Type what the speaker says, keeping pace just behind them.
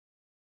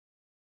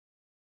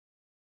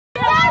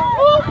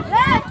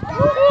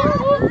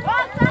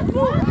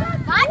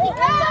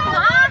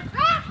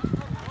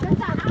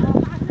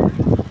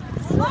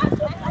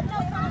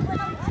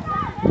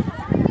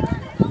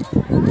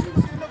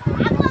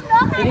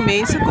die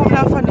mense kom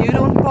nou van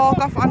Donderdag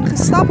af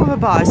aangestap om 'n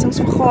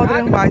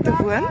behuisingsvergadering by te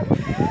woon.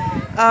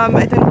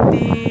 Ek dink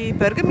die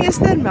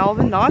burgemeester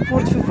Melvin Naik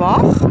word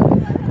verwag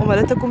om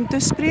hulle te kom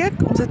toespreek.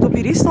 Ons het op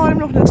hierdie stadium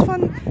nog niks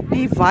van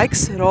die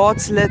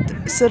wyksraadslid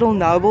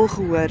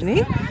gehoor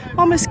nie,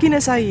 maar miskien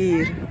is hy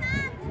hier.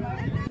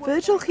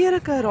 Virgil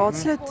Gericke,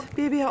 raadslid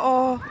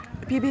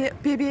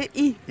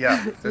PBI, Ja,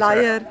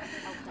 leier.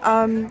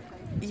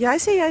 Jy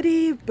sê jy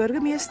die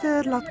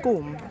burgemeester laat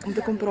kom om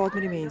te kom praat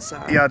met die mense.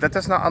 Ja, dit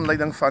is na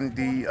aanleiding van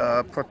die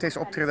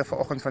protesoptrede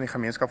vanoggend van die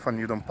gemeenskap van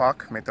Donderdag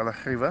met hulle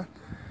gruwe.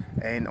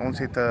 En ons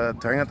het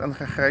dringend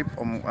ingegryp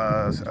om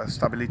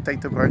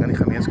stabiliteit te bring in die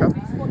gemeenskap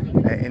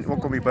en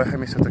ook om die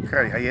burgemeester te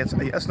kry. Hy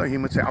is nou hier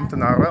met sy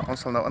amptenare. Ons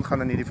sal nou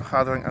ingaan in hierdie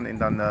vergadering en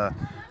dan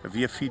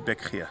weer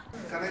feedback gee.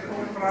 Kan ek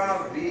gewoon vraag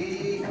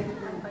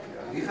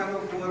wie gaan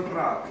nou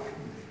voorpraat?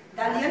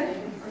 Alleen.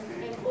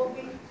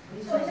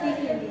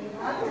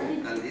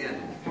 Alleen.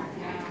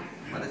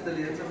 Wat is de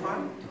leerse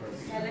van?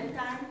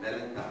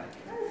 Valentine.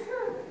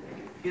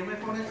 Geef my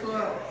gewoon net so 'n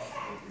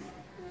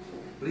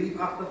brief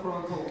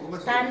agtergrond kom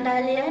eens. Staan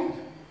alleen.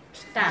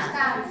 Staan.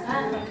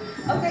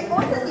 Okay,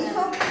 ons is hier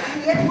so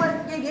jy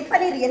weet van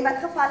die reën wat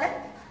geval het.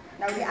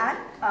 Nou die aan.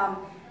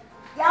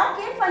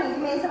 Elkeen van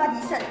hierdie mense wat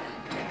hier sit.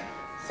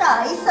 Se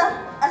huise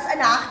is in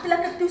 'n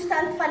hagtelike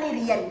toestand van die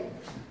reën.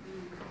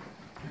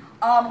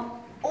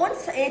 Ons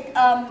het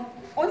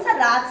ons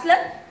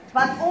raadslid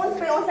wat ons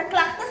by ons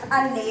klagtes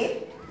aanlê,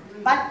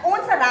 wat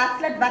ons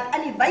raadslid wat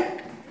in die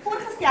wijk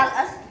voorgestel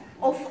is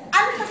of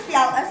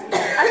aangestel is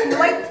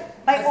nooit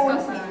by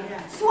ons nie.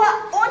 So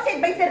ons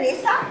het by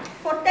Teresa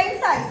Fortuin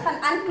se huis gaan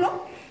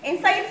aanklop en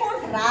sy het vir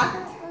ons raad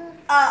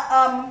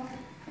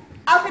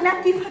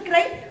alternatief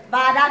gekry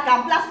waar daar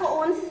gamplas vir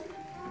ons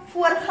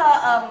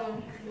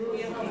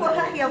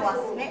voorgegee was,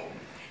 né?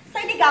 Sy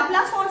het die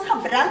gamplas vir ons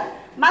gebring,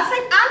 maar sy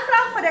het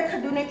aanvraag vir dit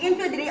gedoen en 1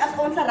 2 3 is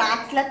ons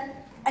raadslid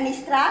in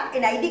die straat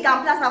en hy het die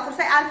gamplas waarvoor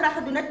sy aanvraag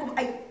gedoen het kom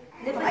uit.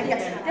 Dis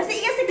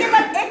die eerste keer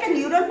wat ek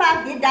in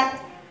Donderdag weet dat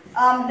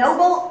nou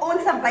wil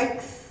ons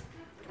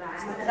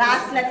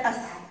wyksraadslid is,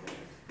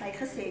 hy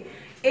gesê.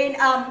 En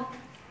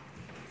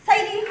sy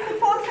het die goed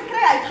vir ons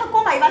gekry, hy het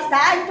gekom, hy was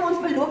daar, hy het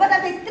ons beloof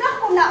dat hy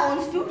terugkom na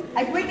ons toe,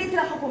 hy het nooit weer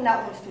teruggekom na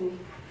ons toe nie.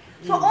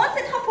 So ons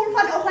het gevoel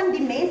vanoggend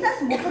die mense is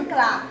moeg en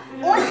klaar.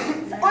 Ons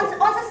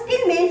is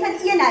 10 mense in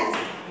een huis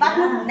wat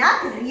moet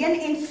nat,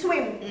 reën en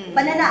swem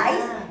binne 'n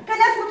huis.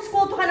 Kinders moet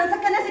skool toe gaan, ons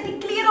kinders het nie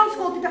klere om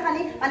skool toe te gaan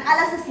nie, want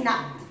alles is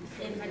nat.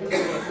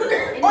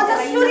 Ons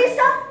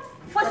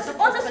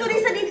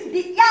Soeriese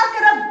die elke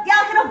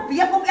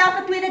week of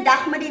elke tweede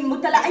dag moet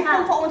hulle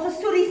uitkom vir ons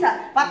Soeriese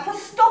wat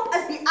verstop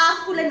is die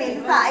aardskoole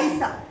mense se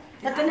huise.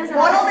 Dat kinders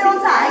borrel by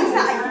ons huise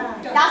uit.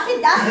 Daar's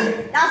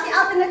die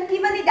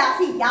alternatiewe nie, daar's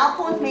die help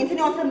vir ons mense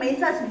nie, ons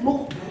mense is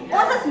moeg.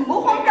 Ons is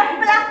moeg om te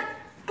plak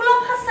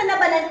klop gesinne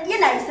binne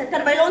een huise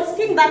terwyl ons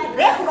sien wat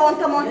reg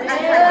rondom ons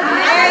aangaan.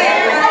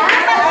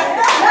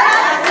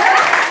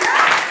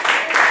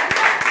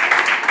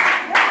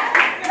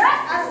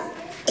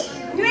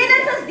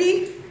 Tweedens is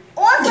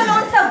ons wil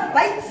ons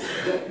wyks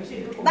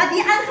wat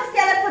die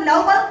aangestel het vir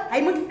nou wil, hy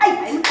moet uit.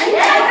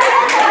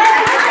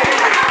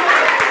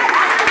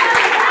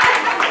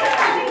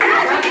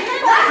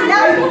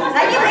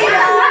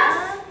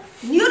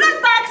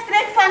 Donderdag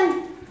strek van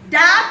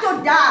daar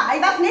tot daar. Hy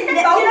was net 'n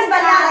bouer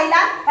van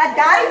Laila, wat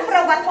daai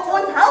vrou wat vir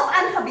ons hulp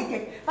aangebied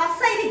het, wat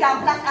sy die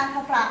gamplas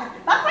aangevra het.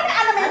 Wat van die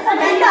ander mense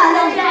dink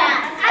hulle?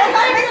 Hy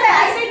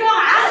sê nog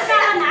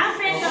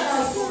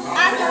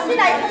aangesien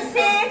hy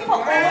gesê het vir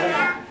ons,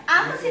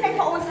 aangesien hy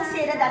vir ons gesê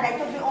het dat hy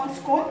tot by ons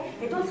kom,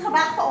 het ons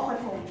gewag vanoggend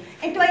vir hom.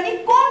 En toe hy nie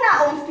kom na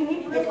ons toe nie,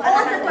 het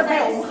ons dit tot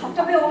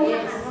by hom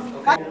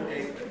gegaan.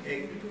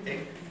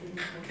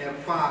 Ik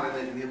ervaar en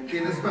ik neem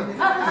kennis van die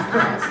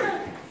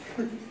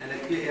en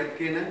ik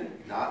erkennen,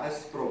 daar is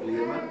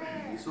probleme,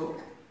 hierso.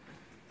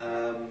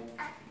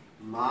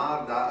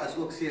 Maar daar is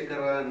ook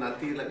sekere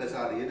natuurlike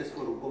redes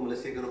vir hoekom hulle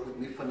seker ook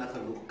nie vinnig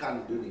genoeg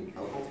kan doen nie.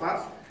 Hou op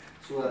vas.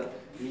 So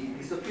die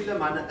siviele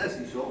manne is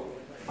hierso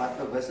wat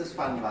bewus is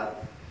van wat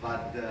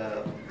fout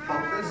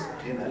is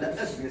en hulle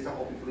is besig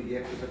op die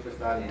projek soos ek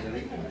verstaan hier.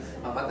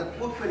 Maar wat dit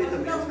ook vir die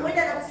gemeenskap.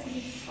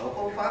 Hou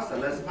op vas,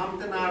 hulle is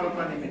amptenare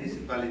van die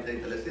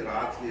munisipaliteit, hulle is die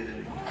raadslede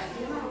nie.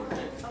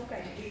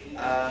 Okay.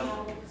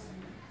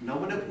 Nou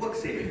moet ek ook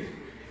sê,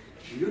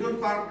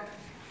 Donderdag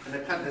en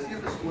ek gaan dis nie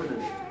verskoning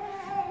nie.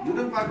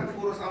 Donderdag het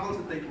voor ons almal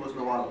se tyd mos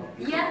nou al.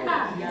 Ja.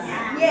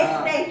 Yes,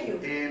 thank you.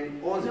 En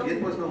ons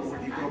weet mos nou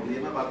die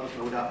probleme wat ons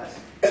nou daar is.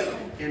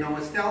 En om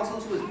 'n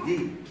stelsel soos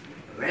die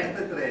reg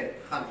te trek,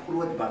 gaan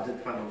groot budget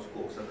van ons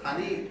kos. Dit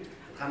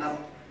gaan nou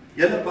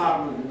hele paar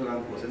miljoen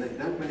rand kos. En ek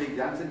dink meneer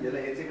Jansen, julle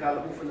het seker al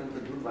oefening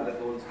gedoen wat dit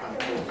ons gaan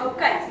kos.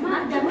 Okay,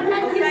 maar dan moet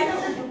ek kry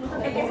dat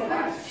ek is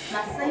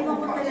maar sy wil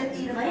wat hulle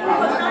hier ry.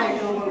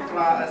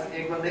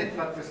 Ek wil net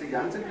wat vir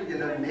Jansen vir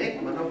julle net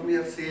min of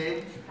meer sê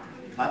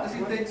wat is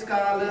die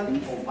tydskale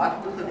of wat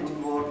moet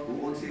gedoen word hoe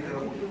ons seker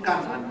kan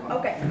aanpak.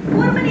 Okay.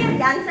 Voor meneer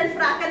Jansen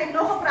vra kan ek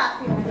nog 'n vraag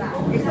vir hom vra.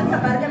 Dis ons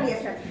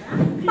burgemeester.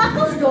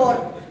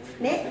 Pakkelsdorp,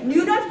 né?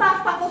 Donderdag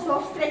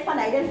Pakkelsdorp streek van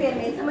Heidenveer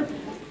mense met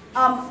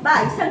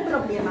behuising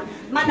probleme.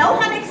 Maar nou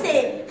gaan ek sê,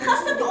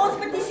 gister toe ons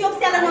petisie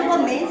opstel en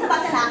oor mense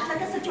wat in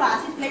hagtelike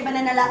situasies bly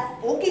binne hulle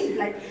hokkies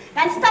bly,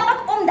 dan stap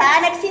ek om daar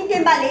en ek sien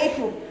teen ballet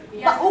toe.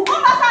 Maar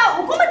hoekom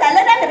het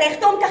hulle dan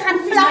regte om te gaan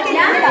plak en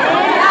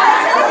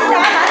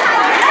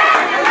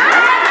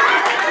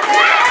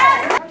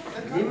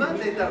Niemand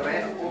het 'n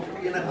reg om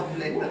enige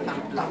plek te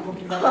gaan plak.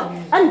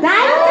 En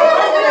daar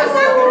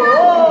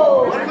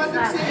Hoor wat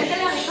ek sê?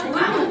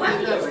 Niemand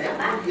het 'n reg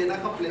om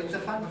enige plek te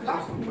gaan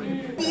plak.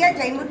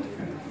 jy moet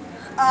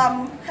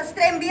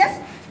gestrem wees,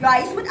 jou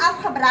huis moet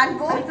afgebrand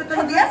word,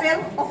 gewees,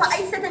 of 'n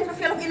uitsetting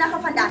verveel of enige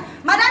van dat.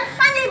 Maar dan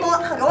gaan jy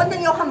rond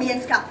in jou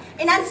gemeenskap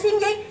en dan sien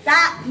jy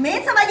dat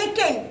mense wat jy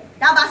ken,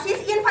 daar was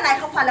eens een van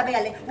die gevalle by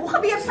hulle. Hoe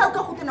gebeur sulke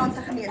goed in ons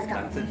gemeenskap?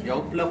 Dan is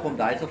jou plig om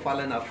daai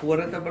gevalle na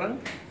vore te bring,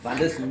 want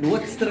dis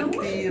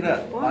noodstrukture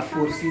wat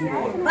voorsien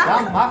word.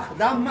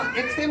 Dan mag,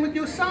 ek stem met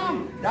jou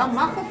saam. Daar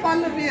mag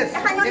gevalle wees.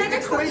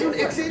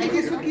 Ek sê nie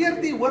jy's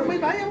verkeerd nie. Hoor my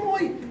baie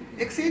mooi.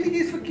 Ek sê nie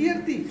jy's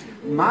verkeerd nie.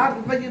 Maar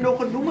wat jy nou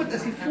genoem het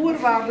is die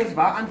voorwaardes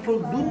waaraan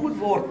voldoen moet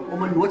word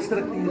om 'n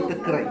noodstruktuur te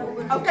kry.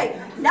 Okay,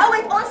 nou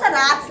het ons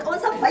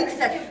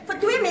wyksraadslid vir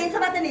 2 mense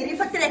wat in hierdie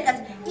vertrek is.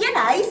 Een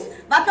huis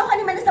wat nog aan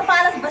die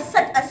munisipale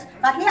besit is,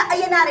 wat nie 'n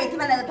eienaar het nie,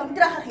 want hulle het hom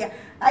teruggegee.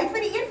 Hy het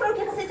vir die een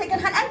vroutjie gesê sy kan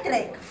gaan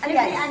intrek in die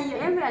huis.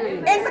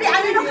 En vir die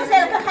ander nog gesê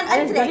hulle kan gaan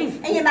intrek.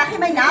 En jy mag nie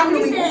my naam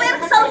noem nie. Hoe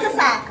werk sulke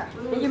sake?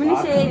 Jy moet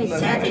nie sê nie.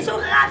 Sê dit so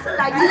graag so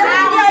lyk. Hulle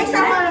wil die huis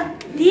hê.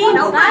 Die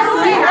nou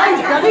was die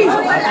huis, daar is.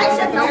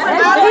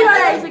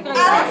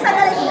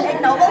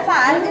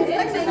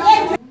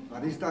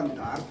 Wat is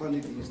standaard van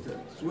die dienste?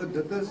 So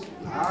dit is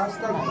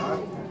standaard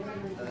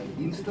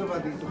dienste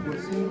wat hier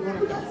voorsien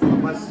word,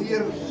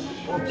 gebaseer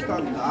op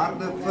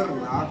standaarde vir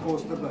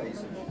nakoste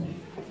behuising.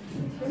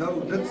 Nou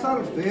dit sal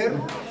weer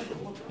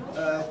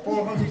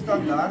volgens die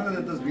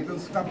standaarde, dit is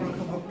wetenskaplik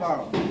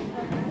bepaal.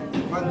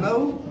 Maar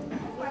nou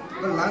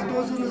beland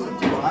ons in 'n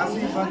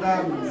situasie waar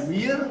daar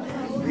meer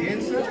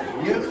mense,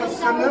 meer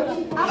gesinne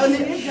in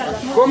die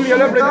kom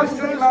julle bly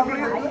stil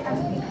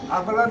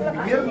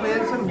meer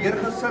mense, meer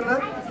gesinne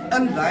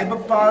in daai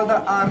bepaalde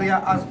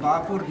area as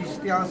waarvoor die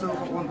stelsel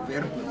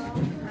geontwerp is.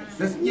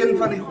 Dis een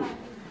van die goed.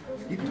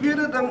 Die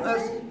tweede ding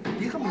is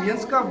die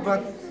gemeenskap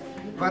wat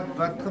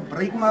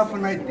gebruik maak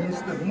van hy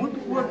dienste moet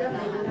ook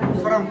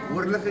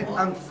verantwoordelikheid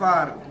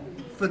aanvaar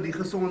vir die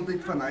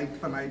gesondheid van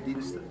hy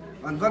dienste.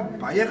 Want wat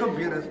baie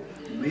gebeur is,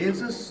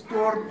 mense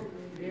stort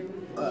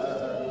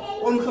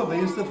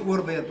ongewenste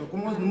voorwerpe,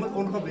 kom ons noem dit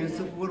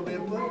ongewenste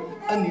voorwerpe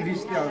in hierdie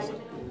stelsel.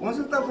 Ons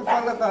het al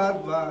gevalle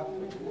gehad waar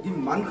die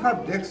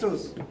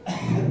mangatdeksels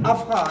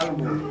afgehaal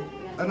word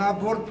en daar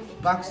word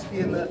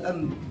bakstene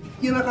in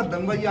enige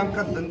ding wat jy aan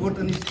kan dink word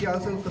in die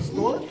stelsel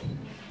gestort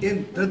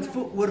en dit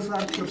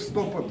veroorsaak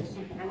verstoppings.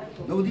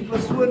 Nou die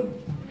persoon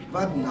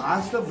wat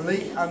naaste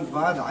bly aan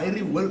waar daai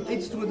riool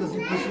uitstoot is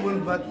die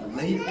persoon wat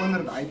ly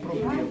onder daai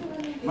probleem.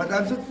 Maar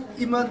dan sit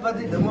iemand wat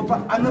die ding op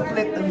 'n ander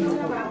plek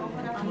ingekom.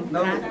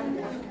 Nou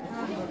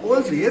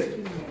ons het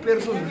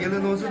personeel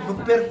en ons het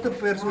beperkte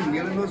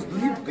personeel en ons doen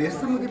die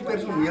beste met die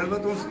personeel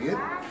wat ons het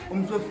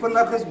om so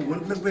vinnig as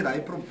moontlik by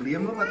daai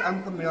probleme wat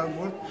aangemeld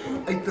word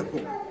uit te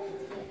kom.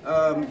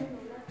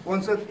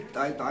 Ons het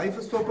daai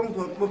verstoppings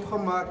word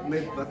oopgemaak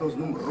met wat ons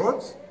noem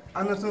rots.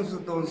 Andersins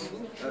het ons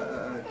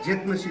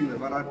jetmasjiene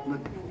waar met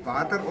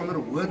water onder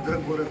hoë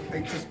druk word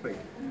uitgespuit.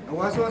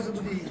 Nou as ons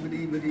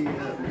dit met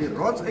die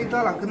rots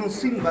uithaal, dan kan ons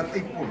sien wat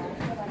uitkom.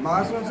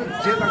 Maar as ons dit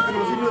jet, dan kan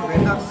ons nie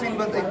noodwendig sien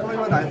wat uitkom,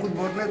 want hy goed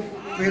word net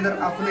verder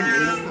af in die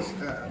lewens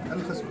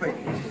ingespuit.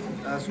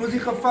 Soos die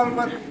geval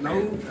wat nou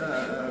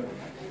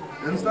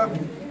Dinsdag,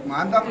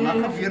 Maandag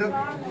gebeur het,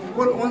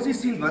 kon ons nie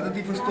sien wat het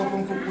die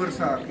verstopping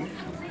veroorsaak nie,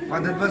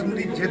 want dit was met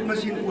die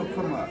jetmasjien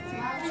oopgemaak.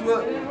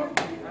 So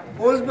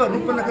ons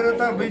beroep en ek het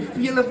dit al by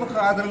vele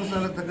vergaderings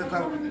hulle dit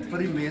al vir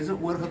die mense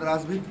oorgedra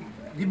as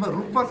die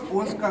beroep wat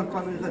ons kant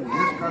van die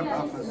geneeskant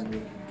af is,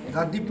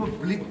 dat die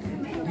publiek,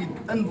 die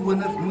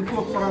inwoners moet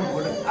ook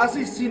verantwoordelik. As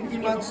jy sien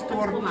iemand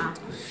stort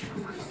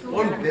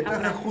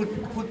onwettige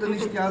goed in die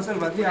stelsel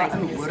wat nie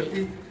aan hoort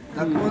nie,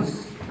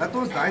 dat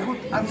ons daai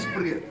goed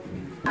aanspreek.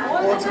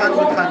 Ons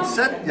moet gaan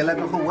sit. Julle het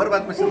nog gehoor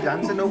wat meneer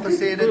Jansen nou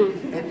gesê het.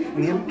 Ek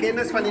neem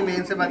kennis van die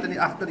mense wat in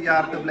die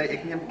agterjaar te bly.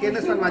 Ek neem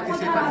kennis van wat jy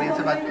sê van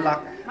mense wat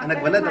plak en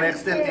ek wil dit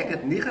regstel. Ek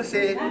het nie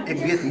gesê ek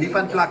weet nie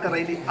van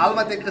plakkery nie. Al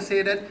wat ek gesê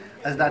het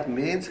is dat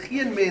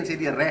geen mens het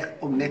die reg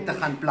om net te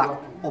gaan plak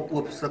op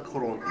oop stuk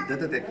grond. Dit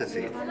het ek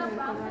gesê.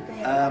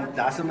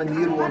 Daar's 'n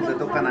manier hoe ons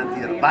dit ook kan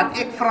hanteer. Wat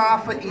ek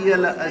vra vir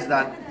julle is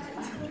dat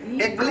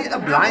ek wil nie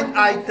 'n blind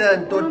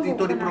item tot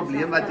die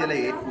probleem wat julle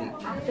het nie.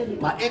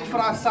 Maar ek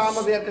vra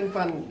samewerking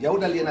van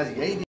jou alleen as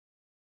jy